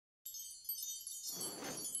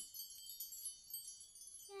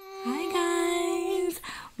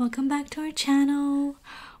Welcome back to our channel.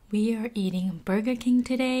 We are eating Burger King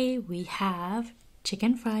today. We have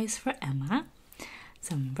chicken fries for Emma,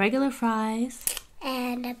 some regular fries,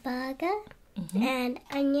 and a burger, and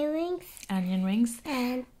onion rings,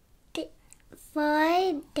 and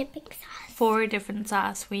 4 dipping sauce. 4 different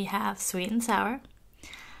sauce. We have sweet and sour,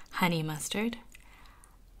 honey mustard,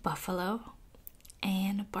 buffalo,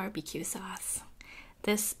 and barbecue sauce.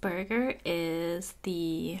 This burger is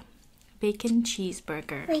the bacon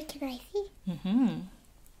cheeseburger. Wait, can I see?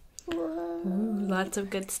 Ooh, lots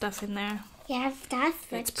of good stuff in there. Yeah, that's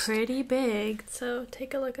It's pretty big, so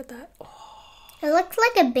take a look at that. Oh, it looks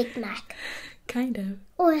like a Big Mac. kind of.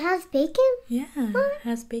 Oh, it has bacon? Yeah, it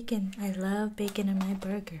has bacon. I love bacon in my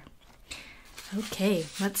burger. Okay,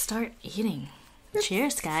 let's start eating.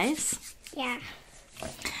 Cheers, guys. Yeah.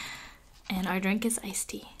 And our drink is iced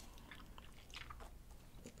tea.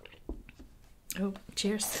 Oh,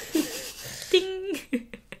 cheers. Ding!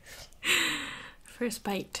 First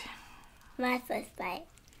bite. My first bite.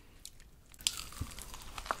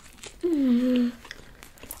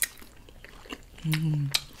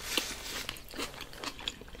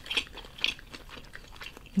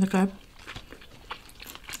 Okay.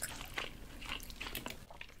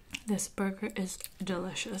 This burger is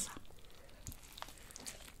delicious.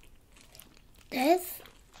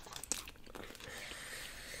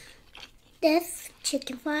 This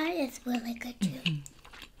chicken fry is really good too.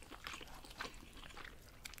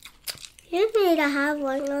 You need to have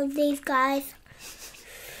one of these, guys.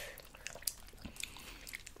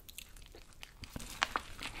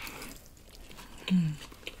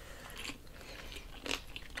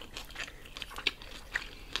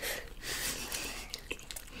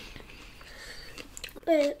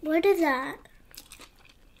 Wait, what is that?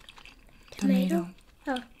 Tomato.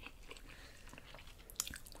 Oh.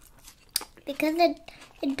 Because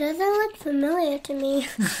it doesn't look familiar to me.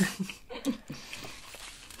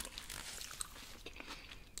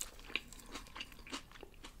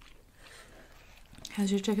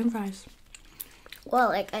 How's your chicken fries? Well,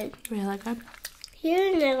 like Really good?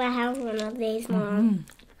 you never have one of these, Mom.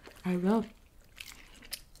 I will.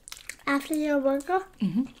 After your burger,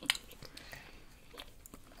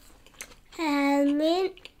 and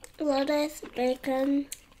meat, lettuce, bacon,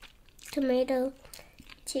 tomato,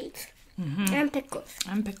 cheese, and pickles.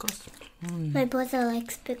 And pickles. My brother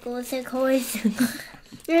likes pickles, of course.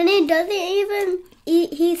 And he doesn't even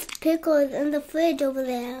eat his pickles in the fridge over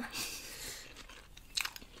there.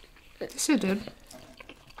 Yes, you did.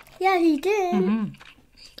 Yeah, he did.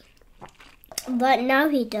 But now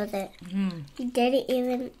he doesn't. He didn't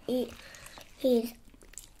even eat his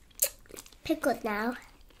pickles now.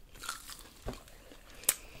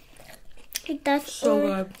 He does. So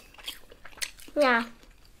good. Yeah.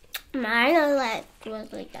 Mine are like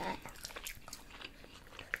really good.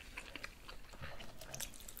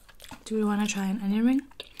 Do we want to try an onion ring?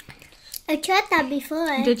 I tried that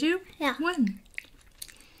before. Did you? Yeah. When?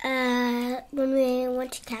 When we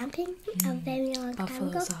went to camping a very long time Buffalo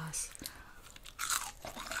ago. sauce.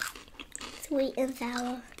 Sweet and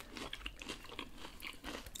sour.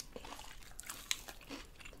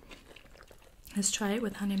 Let's try it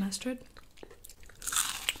with honey mustard.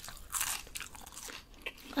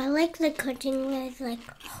 I like the crunching noise, like.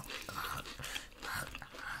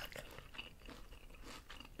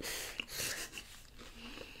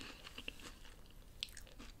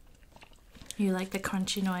 You like the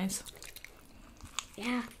crunchy noise?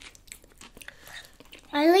 Yeah.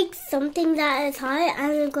 I like something that is hot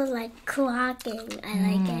and it goes like cracking. I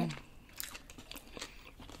like it.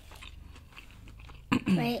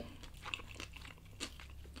 Right.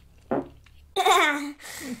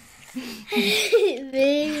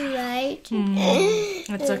 Really right.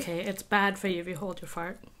 It's okay. It's bad for you if you hold your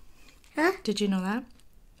fart. Huh? Did you know that?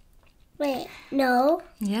 Wait, no.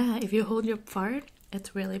 Yeah, if you hold your fart,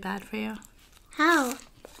 it's really bad for you. How?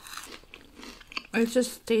 It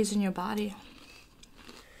just stays in your body.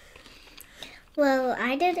 Well,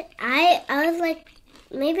 I did. I was like,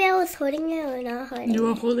 maybe I was holding it or not holding it. You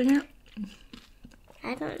were holding it?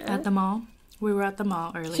 I don't know. At the mall? We were at the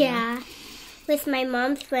mall earlier. Yeah. With my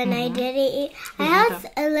mom's friend, I didn't eat. I had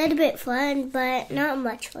a little bit fun, but not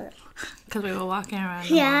much fun. Because we were walking around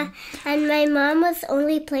the Yeah, mall. and my mom was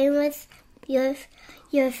only playing with your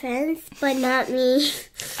friends, but not me.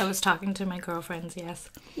 I was talking to my girlfriends, yes.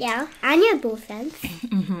 Yeah, and your boyfriends.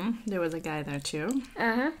 There was a guy there too.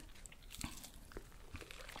 Uh-huh.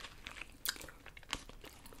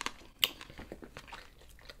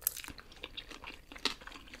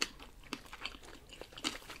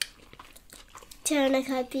 Trying to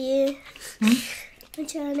copy you. I'm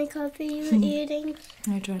trying to copy you eating.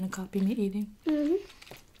 You're trying to copy me eating? Mm-hmm.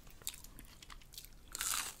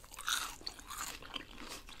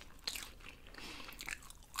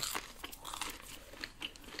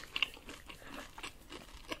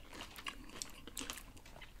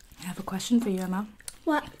 have a question for you, Emma.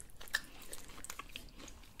 What?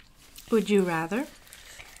 Would you rather?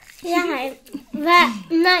 Yeah, but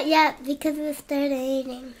not yet because we're still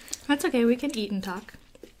eating. That's okay. We can eat and talk.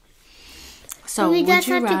 So, we would just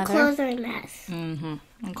you have rather? to close our mouth. Mm-hmm.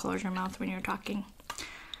 And close your mouth when you're talking.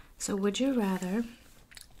 So, would you rather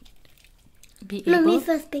be able? No, me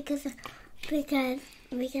first because I'm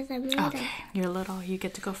little. Okay, you're little. You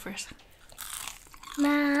get to go first.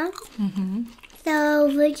 Mom. Mm-hmm. So,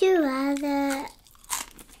 would you rather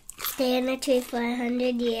stay in a tree for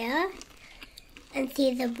 100 years and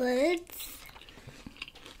see the birds,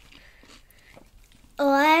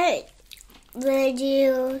 or would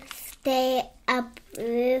you stay up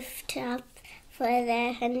rooftop for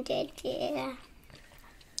the 100 years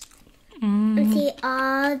and see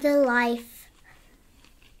all the life,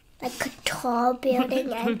 like a tall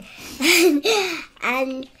building,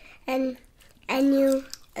 and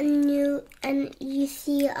you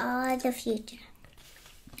see all the future?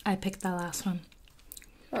 I picked that last one.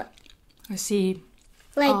 What? I see.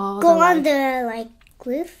 Like all go the on the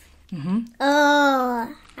roof. Mm-hmm.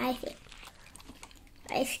 Oh, I see.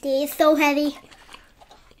 I see. It's so heavy.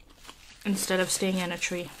 Instead of staying in a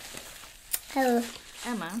tree. Oh.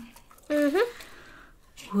 Emma,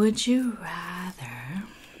 Mm-hmm. would you rather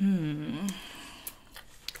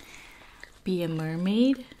be a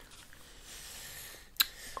mermaid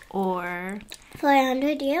or For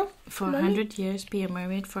 100 years? for 100 years, be a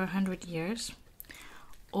mermaid for 100 years,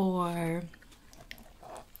 or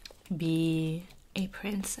be a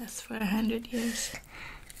princess for 100 years?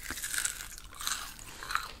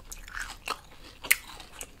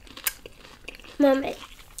 Mermaid.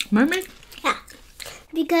 Mermaid? Yeah.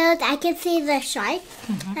 Because I can see the shark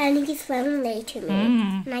and he's friendly to me.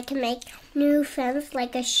 And I can make new friends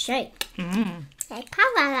like a shark. Like,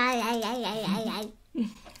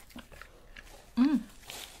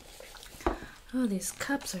 Oh, these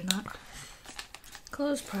cups are not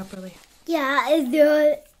closed properly. yeah, it's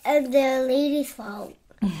the lady's fault.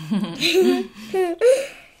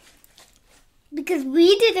 Because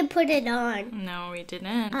we didn't put it on. No, we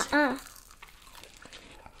didn't.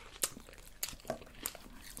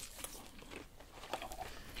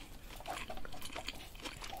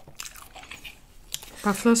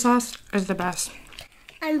 Buffalo sauce is the best.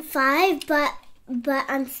 I'm 5, but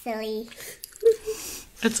I'm silly.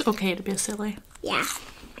 It's okay to be silly. Yeah.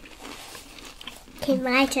 Okay,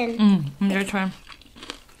 my turn. Your turn.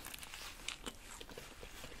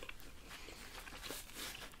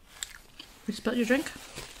 You spilled your drink?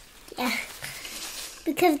 Yeah.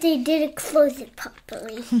 Because they didn't close it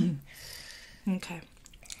properly. Okay.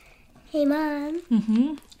 Hey, Mom.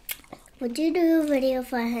 Would you do a video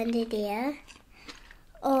for 100 years?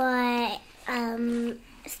 Or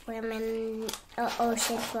swim in the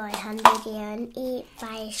ocean for 100 years and eat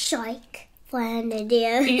by a shark for 100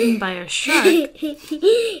 years? Eaten by a shark?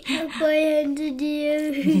 For 100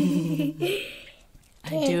 years.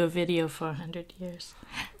 I do a video for 100 years.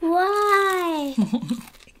 Why?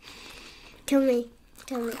 Tell me.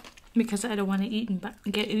 Because I don't want to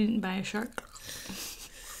get eaten by a shark.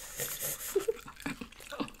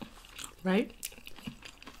 Right?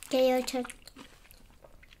 Okay, your turn.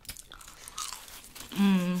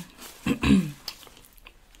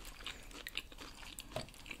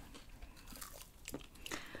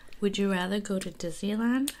 Would you rather go to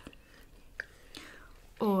Disneyland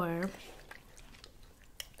or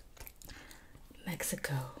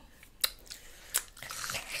Mexico?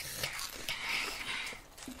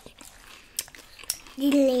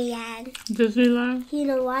 Disneyland? You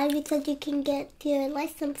know why? Because you can get your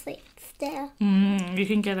license plates there. You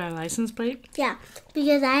can get our license plate? Yeah,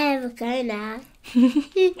 because I have a car now.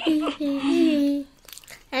 And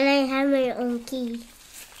I have my own key.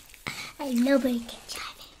 And nobody can drive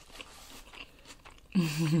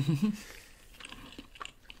it.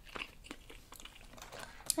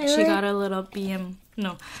 She got a little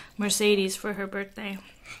Mercedes for her birthday.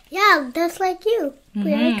 Yeah, just like you.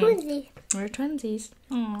 We are twinsies. We're twinsies.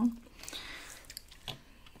 Aww.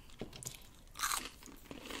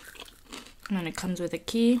 And then it comes with a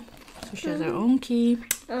key. So she has her own key.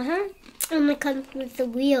 And it comes with the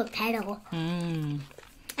wheel pedal. And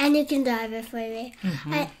you can drive it for me.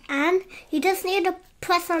 And you just need to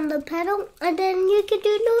press on the pedal and then you can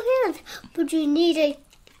do no hands. But you need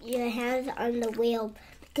your hands on the wheel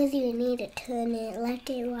because you need to turn it left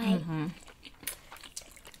and right.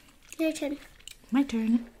 Your turn. My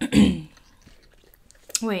turn.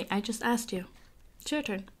 Wait, I just asked you. It's your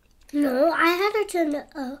turn. No, I had a turn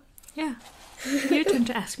to... Yeah. Your turn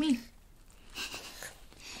to ask me.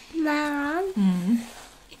 Mom,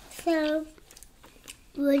 so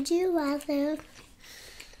would you rather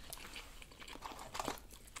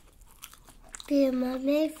be a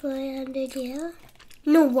mermaid for 100 years?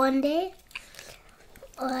 No, 1 day.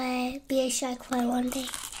 Or be a shark for 1 day?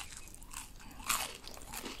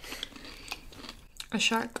 A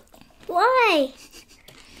shark. Why?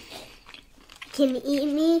 Can you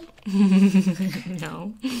eat me?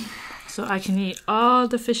 No. So I can eat all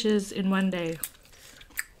the fishes in 1 day.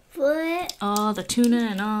 What? All the tuna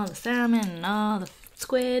and all the salmon and all the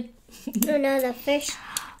squid. And all the fish.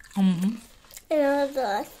 Mm-hmm. And all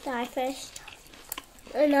the starfish.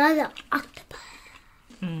 And all the octopus.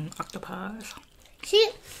 Octopus. See,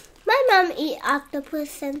 my mom eat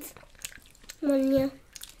octopus since 1 year.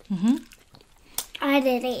 Mm-hmm. I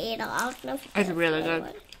didn't eat an octopus. It's really good.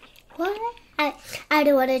 What? I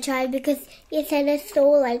don't want to try because you said it's so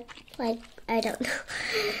like I don't know.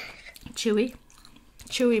 Chewy.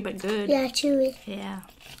 Chewy but good. Yeah, chewy. Yeah.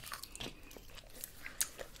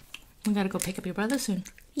 We gotta go pick up your brother soon.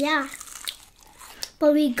 Yeah.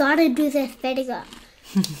 But we gotta do this video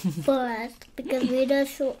first because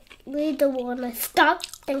we don't want to stop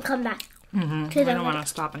and come back. Mm-hmm. I don't want to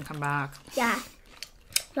stop and come back. Yeah.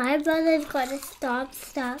 My brother's gotta stop.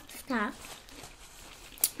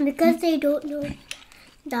 Because they don't know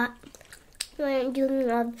that we're doing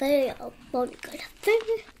a video. But we gotta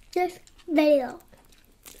finish this video.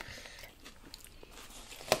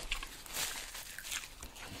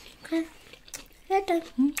 Okay. We're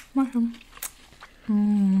done. Welcome.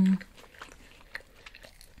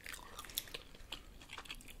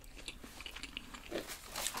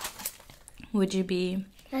 Would you be...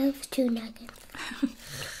 I have 2 nuggets.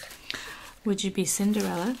 Would you be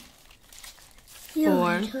Cinderella? You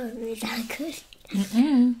Or- told me that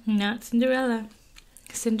good. Not Cinderella.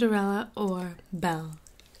 Cinderella or Belle?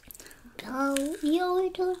 Oh, you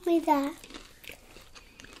always told me that.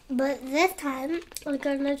 But this time, we're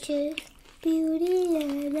gonna choose Beauty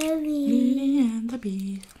and the Beast. Beauty and the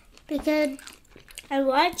Beast. Because I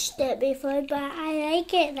watched it before, but I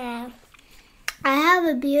like it now. I have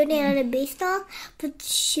a Beauty and the Beast doll, but the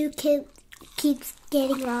shoe keeps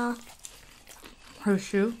getting off. Her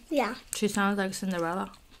shoe? Yeah. She sounds like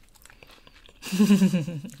Cinderella.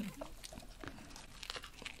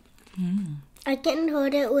 I can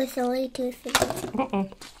hold it with only 2 fingers. Uh-oh.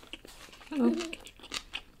 Hello.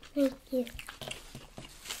 Thank you.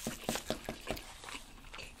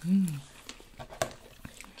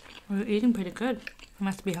 We're eating pretty good. I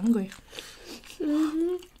must be hungry.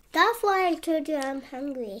 That's why I told you I'm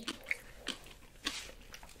hungry.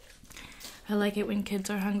 I like it when kids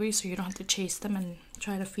are hungry so you don't have to chase them and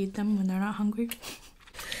try to feed them when they're not hungry.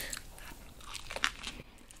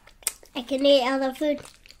 I can eat other food.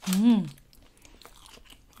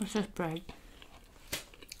 What's this bread?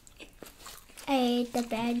 I ate the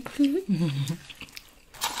bed.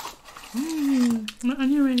 The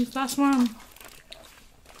onion rings, last one.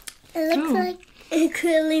 It looks like a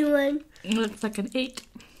curly one. It looks like an 8.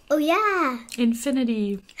 Oh yeah.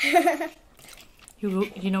 Infinity.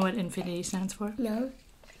 You know what infinity stands for? No.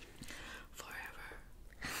 Forever.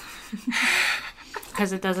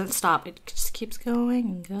 Because it doesn't stop. It just keeps going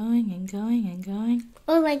and going and going and going.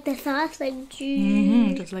 Oh, like the sauce, like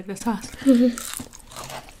Just like the sauce.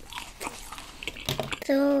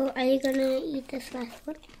 So, are you gonna eat this last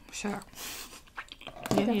one? Sure.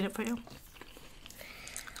 I'm gonna eat it for you.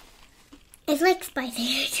 It's like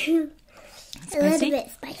spicy too. Spicy? A little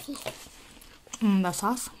bit spicy. The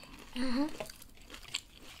sauce?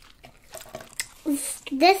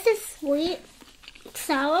 This is sweet,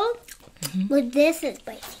 sour, but this is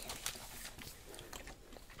spicy.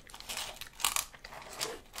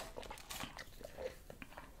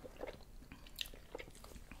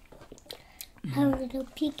 Have a little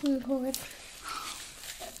peeking hole.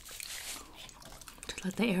 To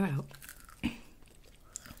let the air out.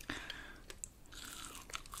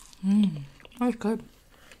 That's good.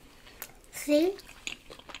 See?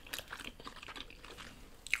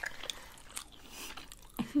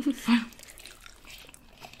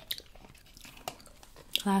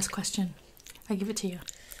 Last question. I give it to you.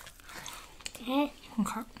 Okay.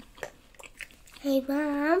 Okay. Hey,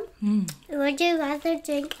 Mom. Would you rather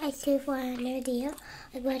drink ice tea for 100 years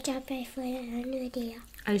or watch out pay for 100 years?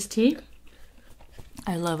 Iced tea?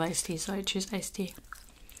 I love iced tea, so I choose iced tea.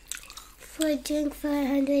 For drink for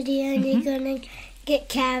 100 years and you're gonna get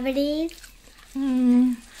cavities?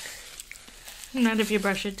 Not if you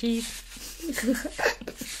brush your teeth.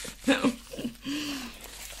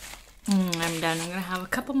 I'm done. I'm gonna have a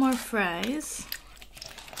couple more fries.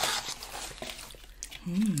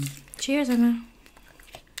 Cheers, Emma.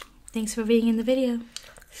 Thanks for being in the video.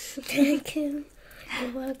 Thank you.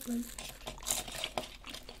 You're welcome.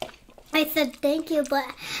 I said thank you, but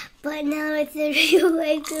now I said you're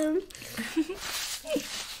welcome.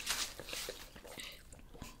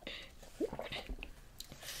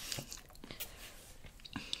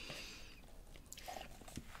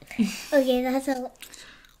 Okay, that's all.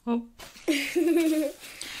 Oh.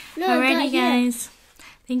 No, Alrighty, guys.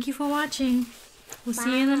 Thank you for watching. We'll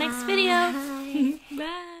see you in the next video. Bye.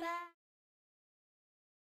 Bye.